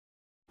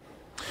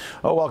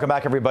Oh, welcome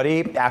back,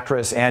 everybody.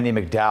 Actress Andie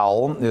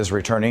MacDowell is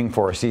returning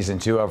for season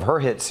 2 of her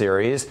hit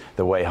series,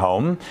 The Way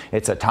Home.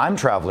 It's a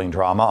time-traveling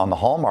drama on the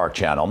Hallmark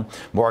channel.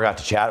 Moore got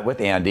to chat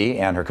with Andie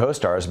and her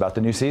co-stars about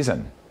the new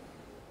season.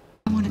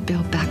 I want to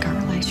build back our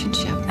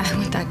relationship. I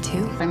want that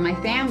too. And my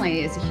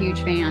family is a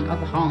huge fan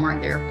of the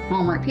Hallmark. They're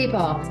Hallmark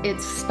people.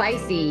 It's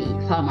spicy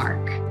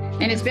Hallmark.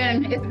 And it's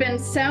been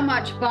so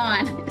much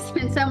fun. It's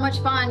been so much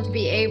fun to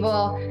be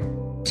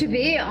able to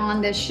be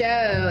on this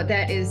show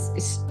that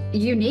is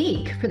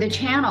unique for the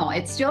channel.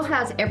 It still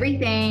has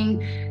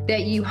everything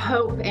that you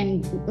hope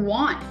and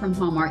want from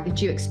Hallmark,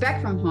 that you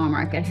expect from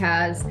Hallmark. It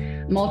has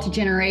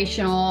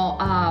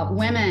multi-generational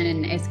women,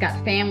 and it's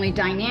got family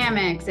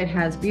dynamics. It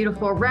has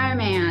beautiful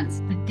romance,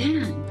 but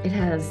then it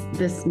has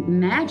this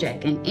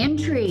magic and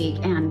intrigue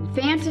and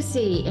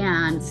fantasy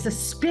and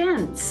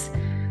suspense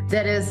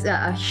that is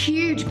a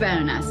huge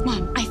bonus.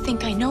 Mom, I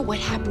think I know what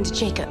happened to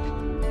Jacob.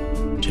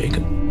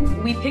 Jacob?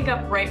 We pick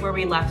up right where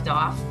we left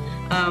off,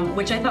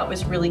 which I thought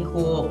was a really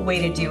cool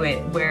way to do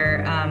it,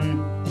 where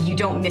you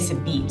don't miss a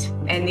beat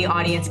and the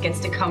audience gets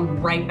to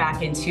come right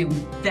back into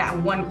that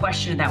one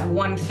question, that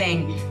one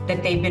thing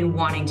that they've been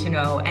wanting to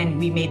know, and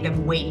we made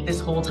them wait this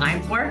whole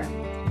time for.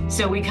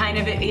 So we kind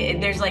of,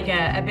 there's like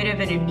a bit of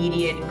an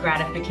immediate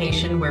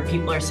gratification where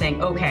people are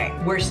saying, okay,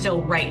 we're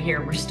still right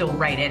here, we're still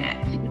right in it,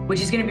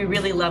 which is going to be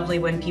really lovely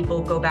when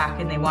people go back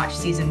and they watch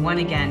season 1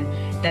 again,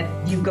 that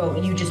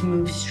you just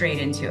move straight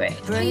into it.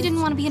 So you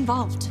didn't want to be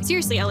involved.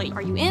 Seriously, Ellie,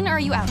 are you in or are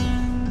you out?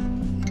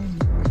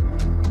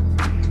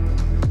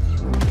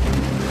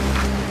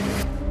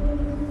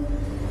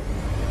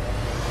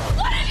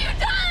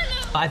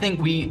 I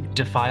think we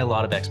defy a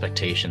lot of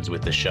expectations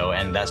with the show,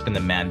 and that's been the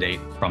mandate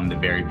from the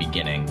very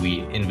beginning.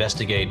 We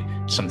investigate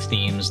some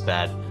themes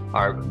that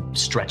are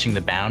stretching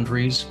the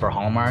boundaries for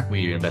Hallmark.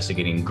 We're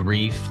investigating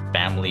grief,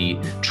 family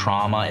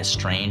trauma,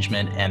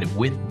 estrangement, and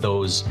with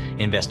those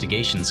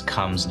investigations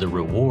comes the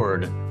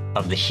reward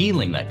of the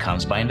healing that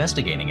comes by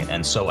investigating it.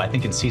 And so I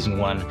think in season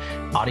 1,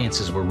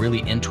 audiences were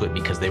really into it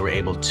because they were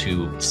able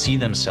to see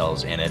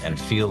themselves in it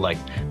and feel like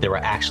there were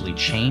actually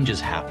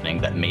changes happening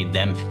that made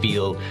them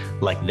feel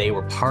like they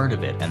were part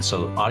of it. And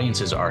so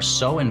audiences are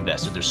so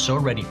invested, they're so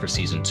ready for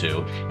season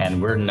 2, and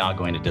we're not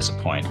going to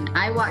disappoint.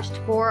 I watched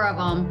 4 of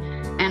them,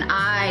 and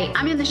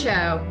I'm in the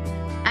show,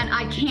 and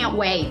I can't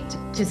wait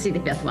to see the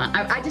 5th one.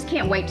 I just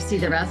can't wait to see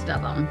the rest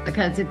of them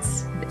because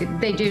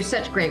they do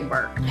such great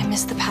work. I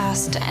miss the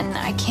past and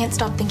I can't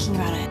stop thinking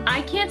about it.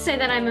 I can't say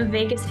that I'm a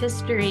Vegas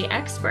history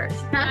expert.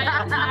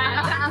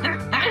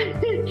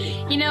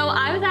 You know,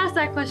 I was asked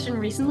that question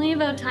recently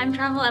about time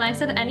travel, and I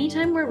said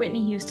anytime where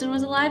Whitney Houston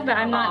was alive, but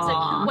I'm not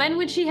saying when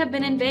would she have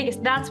been in Vegas?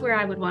 That's where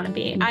I would want to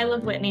be. I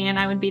love Whitney and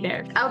I would be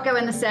there. I'll go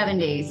in the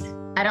 70s.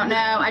 I don't know.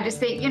 I just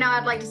think,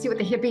 I'd like to see what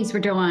the hippies were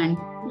doing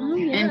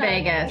in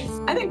Vegas.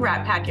 I think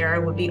Rat Pack era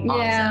would be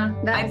awesome.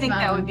 Yeah, I think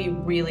that would be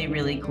really,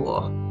 really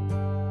cool.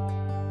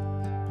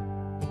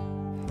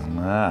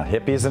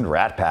 Hippies and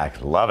Rat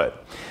Pack. Love it.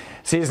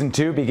 Season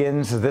 2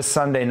 begins this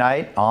Sunday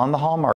night on the Hallmark.